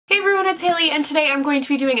it's Hailey, and today I'm going to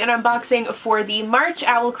be doing an unboxing for the March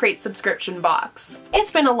Owlcrate subscription box.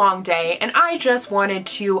 It's been a long day, and I just wanted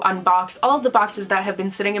to unbox all of the boxes that have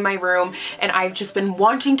been sitting in my room, and I've just been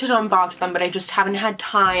wanting to unbox them, but I just haven't had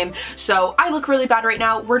time. So I look really bad right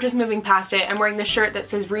now. We're just moving past it. I'm wearing this shirt that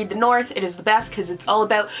says Read the North. It is the best because it's all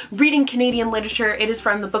about reading Canadian literature. It is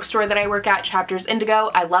from the bookstore that I work at, Chapters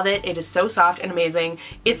Indigo. I love it. It is so soft and amazing.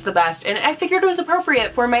 It's the best, and I figured it was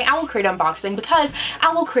appropriate for my Owlcrate unboxing because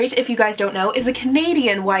Owlcrate, if you guys don't know, is a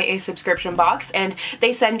Canadian YA subscription box, and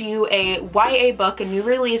they send you a YA book, a new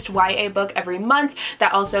released YA book every month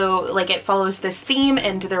that also, like, it follows this theme,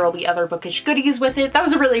 and there will be other bookish goodies with it. That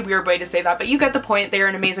was a really weird way to say that, but you get the point. They're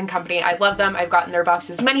an amazing company. I love them. I've gotten their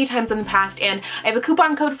boxes many times in the past, and I have a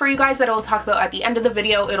coupon code for you guys that I will talk about at the end of the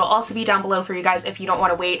video. It'll also be down below for you guys if you don't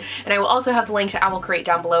want to wait, and I will also have the link to Owlcrate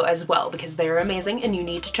down below as well because they're amazing and you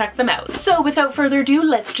need to check them out. So without further ado,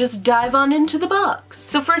 let's just dive on into the box.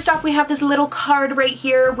 So first off, we have this little card right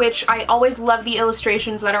here, which I always love the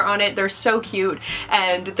illustrations that are on it. They're so cute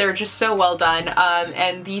and they're just so well done.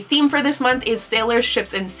 And the theme for this month is Sailors,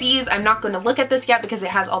 Ships, and Seas. I'm not going to look at this yet because it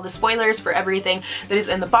has all the spoilers for everything that is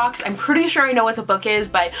in the box. I'm pretty sure I know what the book is,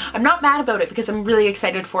 but I'm not mad about it because I'm really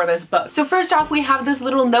excited for this book. So first off, we have this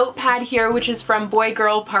little notepad here, which is from Boy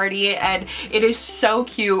Girl Party, and it is so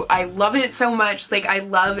cute. I love it so much. Like, I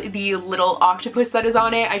love the little octopus that is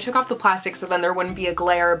on it. I took off the plastic so then there wouldn't be a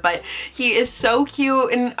glare, but he is so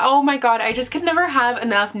cute, and oh my god, I just could never have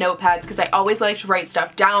enough notepads because I always like to write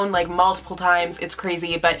stuff down like multiple times. It's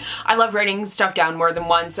crazy, but I love writing stuff down more than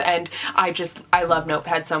once, and I love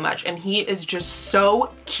notepads so much, and he is just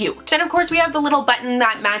so cute. Then of course we have the little button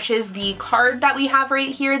that matches the card that we have right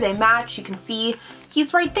here. They match, you can see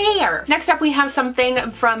he's right there. Next up we have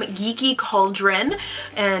something from Geeky Cauldron,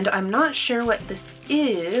 and I'm not sure what this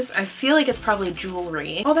is. I feel like it's probably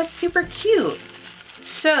jewelry. Oh, that's super cute.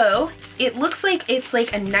 So it looks like it's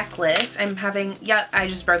like a necklace. Yeah, I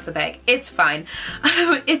just broke the bag. It's fine.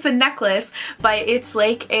 It's a necklace, but it's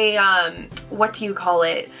like a, what do you call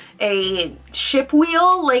it? A ship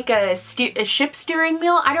wheel, like a ship steering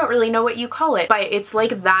wheel. I don't really know what you call it, but it's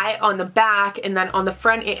like that on the back, and then on the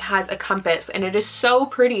front it has a compass, and it is so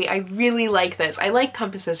pretty. I really like this. I like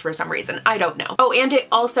compasses for some reason. I don't know. Oh, and it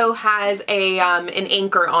also has a an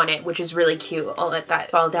anchor on it, which is really cute. I'll let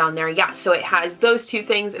that fall down there. Yeah, so it has those two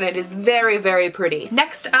things, and it is very, very pretty.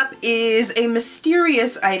 Next up is a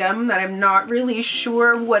mysterious item that I'm not really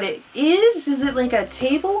sure what it is. Is it like a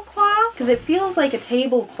tablecloth? Because it feels like a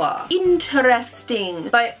tablecloth. Interesting.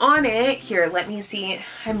 But on it, here, let me see.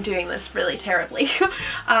 I'm doing this really terribly.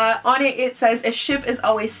 On it, it says, a ship is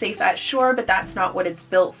always safe at shore, but that's not what it's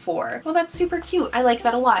built for. Well, that's super cute. I like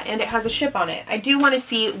that a lot, and it has a ship on it. I do want to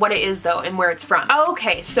see what it is though and where it's from.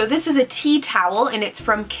 Okay, so this is a tea towel, and it's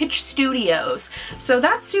from Kitsch Studios. So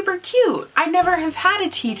that's super cute. I never have had a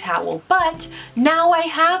tea towel, but now I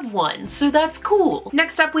have one, so that's cool.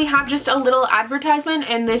 Next up, we have just a little advertisement,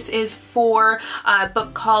 and this is for a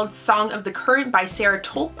book called Song of the Current by Sarah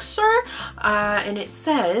Tolkser, and it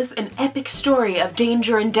says, an epic story of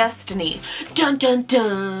danger and destiny. Dun dun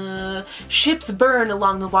dun! Ships burn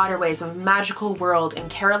along the waterways of a magical world, and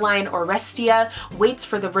Caroline Orestia waits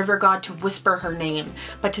for the river god to whisper her name.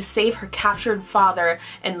 But to save her captured father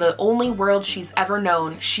and the only world she's ever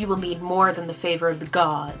known, she will need more than the favor of the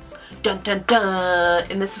gods. Dun dun dun!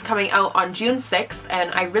 And this is coming out on June 6th,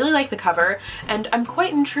 and I really like the cover, and I'm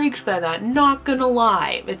quite intrigued by that, not gonna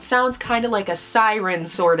lie. It sounds kind of like a siren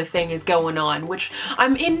sort of thing is going on, which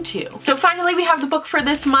I'm into. So finally we have the book for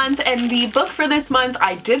this month, and the book for this month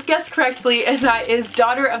I did guess correctly, and that is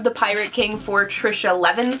Daughter of the Pirate King for Trisha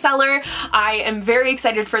Levenseller. I am very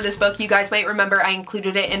excited for this book. You guys might remember I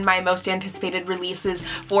included it in my most anticipated releases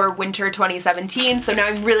for winter 2017, so now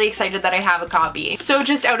I'm really excited that I have a copy. So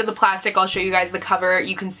just out of the plastic, I'll show you guys the cover.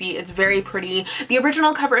 You can see it's very pretty. The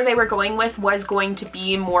original cover they were going with was going to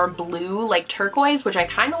be more blue, like turquoise, which I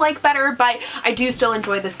kind of like better, but I do still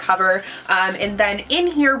enjoy this cover. And then in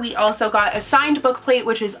here we also got a signed book plate,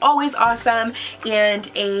 which is always awesome, and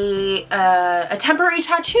a temporary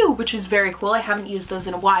tattoo, which is very cool. I haven't used those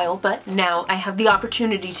in a while, but now I have the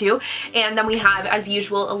opportunity to. And then we have, as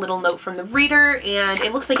usual, a little note from the reader, and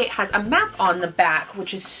it looks like it has a map on the back,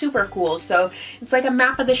 which is super cool. So it's like a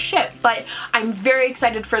map of the ship, but I'm very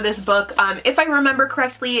excited for this book. If I remember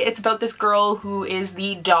correctly, it's about this girl who is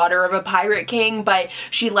the daughter daughter of a pirate king, but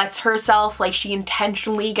she lets herself, like she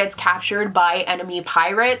intentionally gets captured by enemy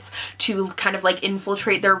pirates to kind of like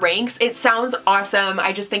infiltrate their ranks. It sounds awesome.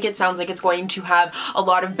 I just think it sounds like it's going to have a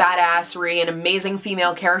lot of badassery and amazing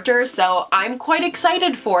female characters, so I'm quite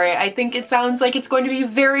excited for it. I think it sounds like it's going to be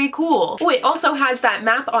very cool. Oh, it also has that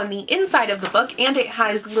map on the inside of the book, and it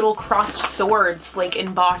has little crossed swords like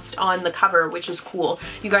embossed on the cover, which is cool.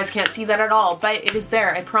 You guys can't see that at all, but it is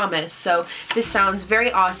there, I promise. So this sounds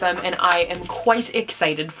very awesome, and I am quite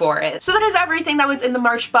excited for it. So that is everything that was in the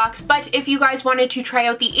March box, but if you guys wanted to try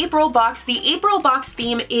out the April box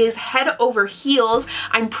theme is head over heels.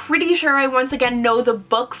 I'm pretty sure I once again know the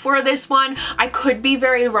book for this one. I could be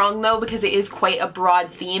very wrong though, because it is quite a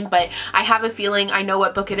broad theme, but I have a feeling I know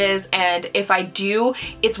what book it is, and if I do,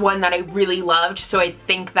 it's one that I really loved, so I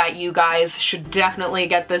think that you guys should definitely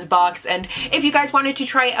get this box. And if you guys wanted to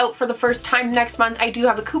try it out for the first time next month, I do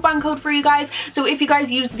have a coupon code for you guys, so if you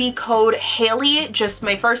guys use the code Hailey, just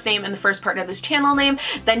my first name and the first part of this channel name,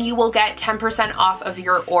 then you will get 10% off of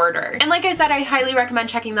your order. And like I said, I highly recommend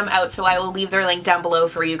checking them out, so I will leave their link down below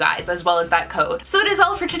for you guys, as well as that code. So it is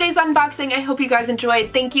all for today's unboxing. I hope you guys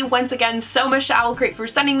enjoyed. Thank you once again so much to Owlcrate for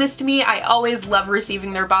sending this to me. I always love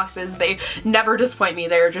receiving their boxes. They never disappoint me.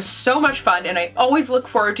 They are just so much fun, and I always look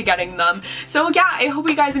forward to getting them. So yeah, I hope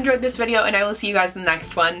you guys enjoyed this video, and I will see you guys in the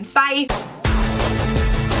next one. Bye!